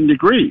 18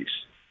 degrees.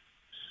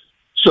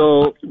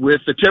 So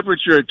with the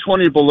temperature at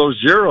 20 below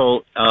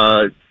zero,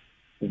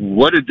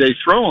 what did they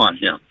throw on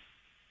him?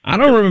 I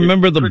don't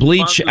remember the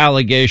bleach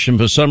allegation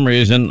for some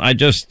reason.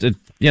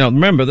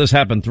 Remember this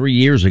happened 3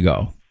 years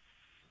ago.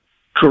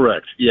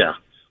 Correct, yeah.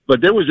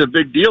 But there was a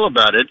big deal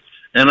about it,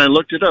 and I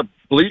looked it up.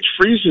 Bleach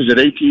freezes at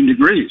 18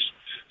 degrees.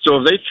 So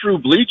if they threw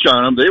bleach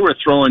on him, they were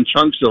throwing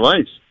chunks of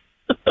ice.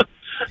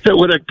 It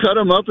would have cut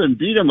him up and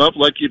beat him up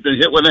like you'd been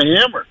hit with a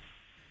hammer.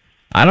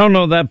 I don't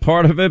know that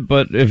part of it,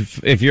 but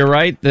if you're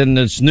right, then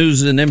it's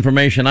news and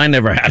information I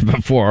never had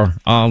before.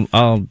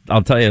 I'll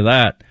tell you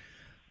that.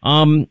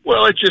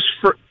 Well,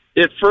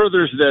 it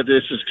furthers that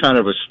this is kind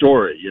of a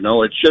story.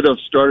 It should have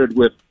started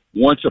with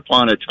once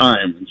upon a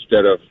time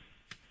instead of,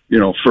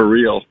 for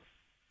real.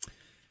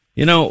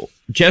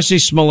 Jesse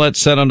Smollett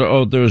said under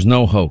oath there was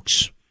no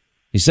hoax.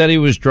 He said he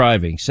was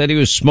driving, said he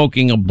was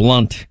smoking a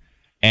blunt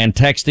and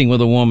texting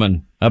with a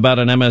woman about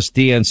an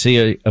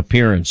MSDNC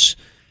appearance.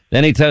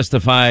 Then he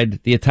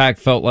testified the attack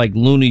felt like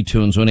Looney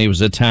Tunes when he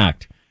was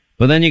attacked.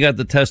 But then you got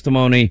the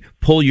testimony,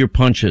 pull your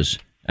punches,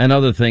 and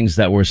other things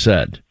that were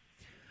said.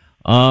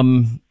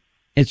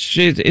 It's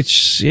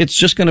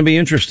just going to be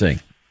interesting.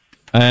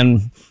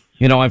 And,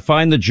 I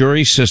find the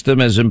jury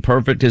system as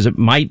imperfect as it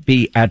might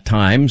be at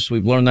times.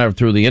 We've learned that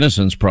through the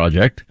Innocence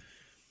Project,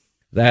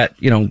 that,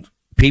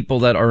 people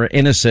that are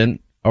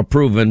innocent are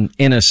proven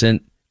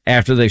innocent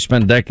after they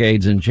spend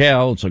decades in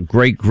jail. It's a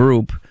great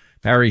group.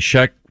 Barry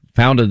Scheck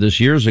founded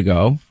this years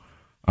ago.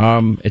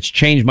 It's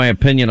changed my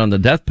opinion on the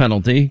death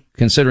penalty,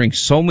 considering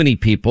so many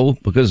people,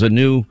 because of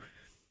new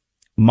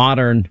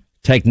modern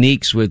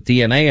techniques with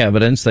DNA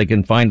evidence, they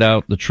can find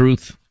out the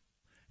truth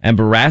and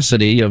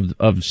veracity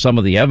of some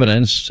of the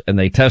evidence, and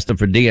they test it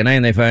for DNA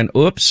and they find,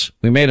 oops,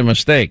 we made a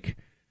mistake.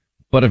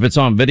 But if it's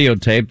on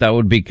videotape, that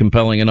would be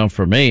compelling enough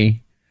for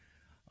me.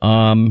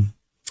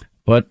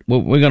 But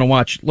we're going to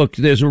watch. Look,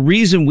 there's a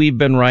reason we've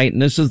been right,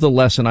 and this is the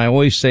lesson I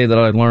always say that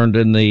I learned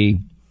in the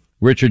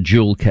Richard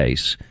Jewell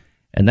case.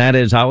 And that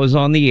is, I was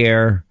on the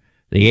air.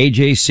 The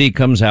AJC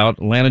comes out,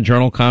 Atlanta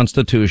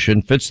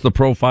Journal-Constitution, fits the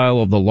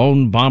profile of the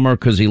lone bomber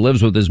because he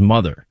lives with his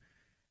mother.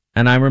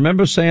 And I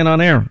remember saying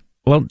on air,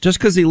 well, just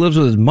because he lives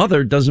with his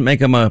mother doesn't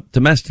make him a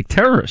domestic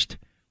terrorist.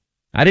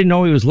 I didn't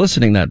know he was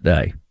listening that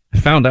day. I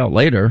found out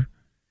later.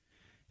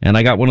 And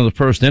I got one of the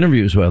first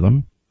interviews with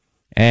him.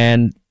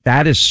 And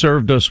that has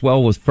served us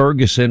well with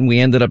Ferguson. We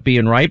ended up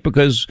being right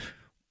because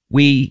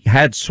we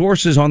had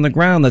sources on the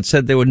ground that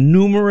said there were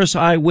numerous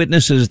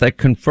eyewitnesses that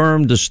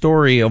confirmed the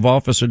story of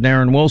Officer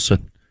Darren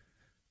Wilson,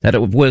 that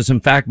it was, in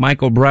fact,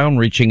 Michael Brown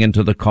reaching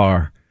into the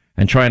car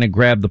and trying to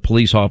grab the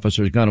police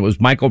officer's gun. It was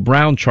Michael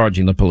Brown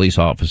charging the police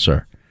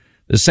officer.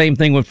 The same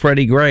thing with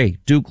Freddie Gray,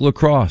 Duke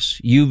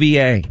Lacrosse,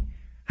 UVA.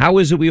 How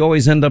is it we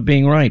always end up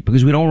being right?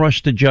 Because we don't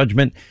rush to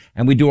judgment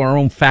and we do our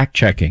own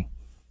fact-checking,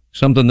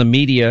 something the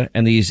media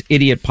and these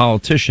idiot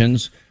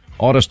politicians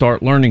ought to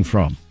start learning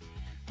from.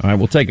 All right,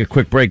 we'll take a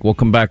quick break. We'll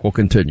come back. We'll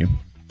continue.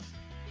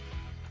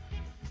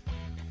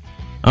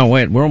 Oh,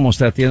 wait, we're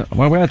almost at the end.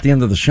 Well, we're at the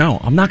end of the show.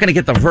 I'm not going to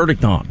get the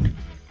verdict on.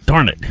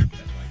 Darn it.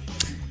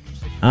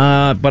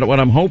 But what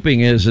I'm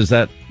hoping is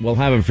that we'll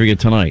have it for you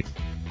tonight.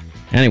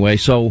 Anyway,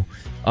 so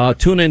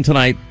tune in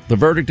tonight. The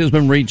verdict has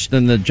been reached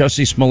in the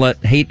Jussie Smollett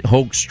hate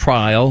hoax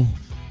trial.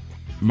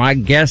 My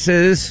guess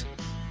is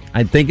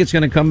I think it's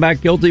going to come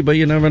back guilty, but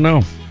you never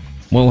know.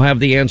 We'll have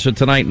the answer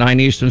tonight, 9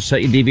 Eastern.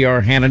 Set your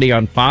DVR Hannity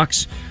on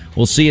Fox.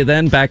 We'll see you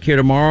then. Back here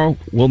tomorrow.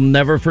 We'll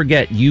never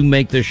forget, you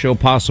make this show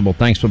possible.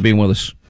 Thanks for being with us.